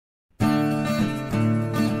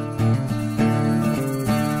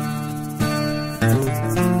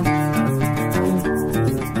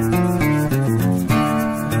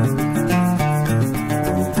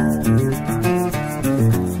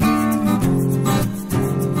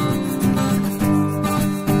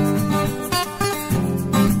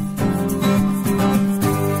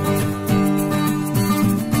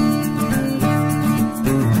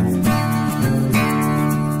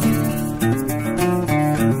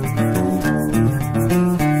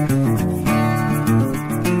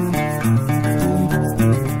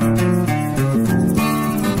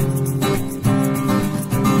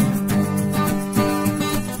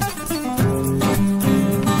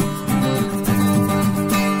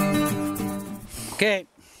Okay,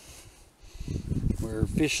 we're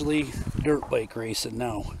officially dirt bike racing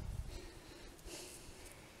now.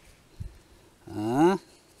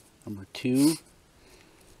 Number 2.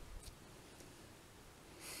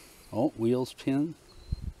 Oh, wheels pin.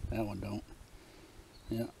 That one don't.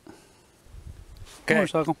 Yeah. Okay.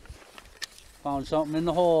 Motorcycle. Found something in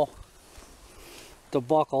the hole. The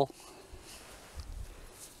buckle.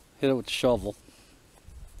 Hit it with the shovel.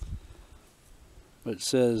 But it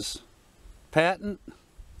says patent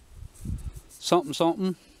something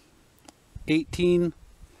something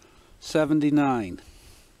 1879.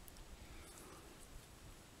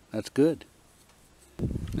 That's good.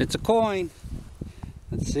 It's a coin.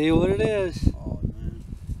 Let's see what it is. Oh man.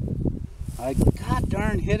 I god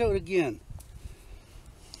darn hit it again.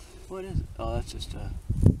 What is it? Oh, that's just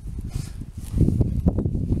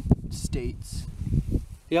States.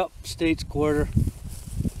 Yep, States quarter.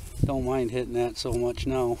 Don't mind hitting that so much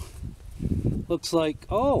now. Looks like,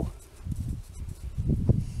 oh.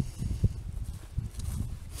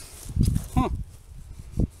 Huh.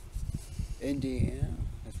 Indiana,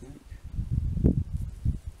 I think.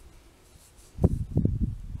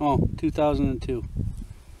 Oh, 2002.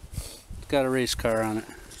 It's got a race car on it.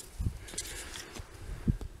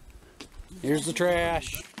 Here's the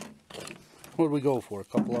trash. What did we go for? A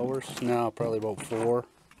couple hours? No, probably about 4.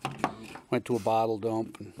 Went to a bottle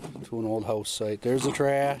dump and to an old house site. There's the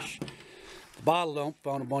trash. The bottle dump,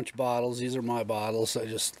 found a bunch of bottles. These are my bottles. I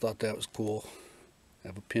just thought that was cool. I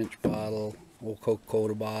have a pinch bottle, old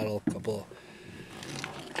Coca-Cola bottle, a couple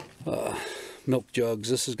of milk jugs.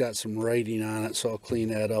 This has got some writing on it, so I'll clean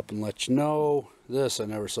that up and let you know. This, I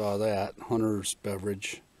never saw that. Hunter's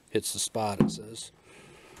beverage. Hits the spot, it says.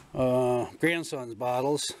 Grandson's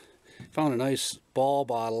bottles. Found a nice ball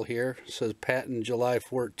bottle here. It says patent July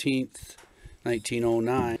 14th,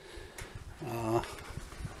 1909.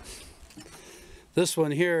 This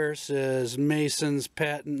one here says Mason's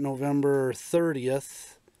patent November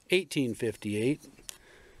 30th, 1858.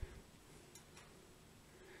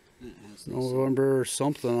 November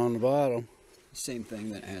something on the bottom. Same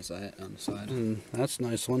thing that has that on the side. That's a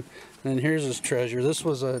nice one. And here's his treasure. This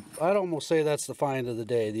was a, I'd almost say that's the find of the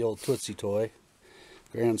day, the old Tootsie toy.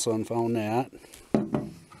 Grandson found that.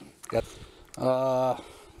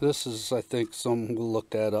 This is, I think, we'll look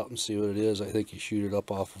that up and see what it is. I think he shoot it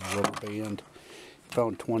up off of a rubber band.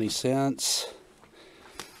 Found 20 cents.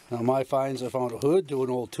 Now my finds, I found a hood to an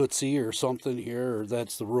old Tootsie or something here, or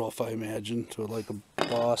that's the roof, I imagine, to like a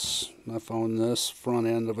boss. I found this front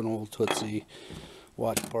end of an old Tootsie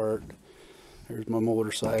watch part. Here's my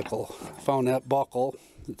motorcycle. I found that buckle.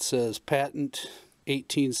 It says patent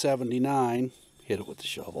 1879. Hit it with the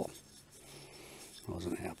shovel. I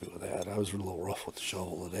wasn't happy with that. I was a little rough with the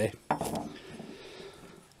shovel today.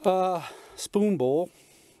 Spoon bowl.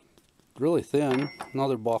 Really thin.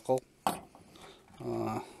 Another buckle.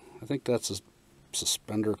 I think that's a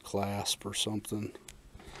suspender clasp or something.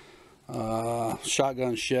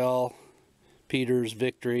 Shotgun shell. Peter's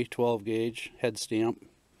Victory 12 gauge head stamp.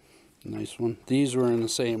 Nice one. These were in the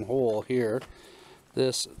same hole here.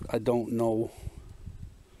 This, I don't know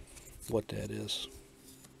what that is.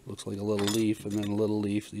 Looks like a little leaf and then a little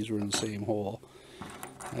leaf. These were in the same hole.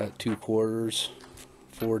 2 quarters,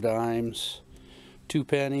 4 dimes, 2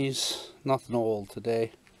 pennies. Nothing old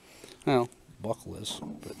today. Well, buckle is.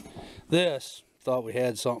 But this, thought we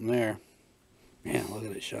had something there. Man, look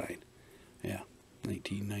at it shine. Yeah,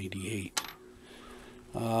 1998.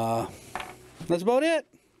 That's about it.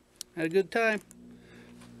 Had a good time.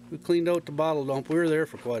 We cleaned out the bottle dump. We were there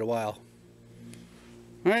for quite a while.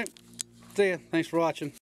 Alright, see ya. Thanks for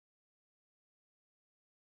watching.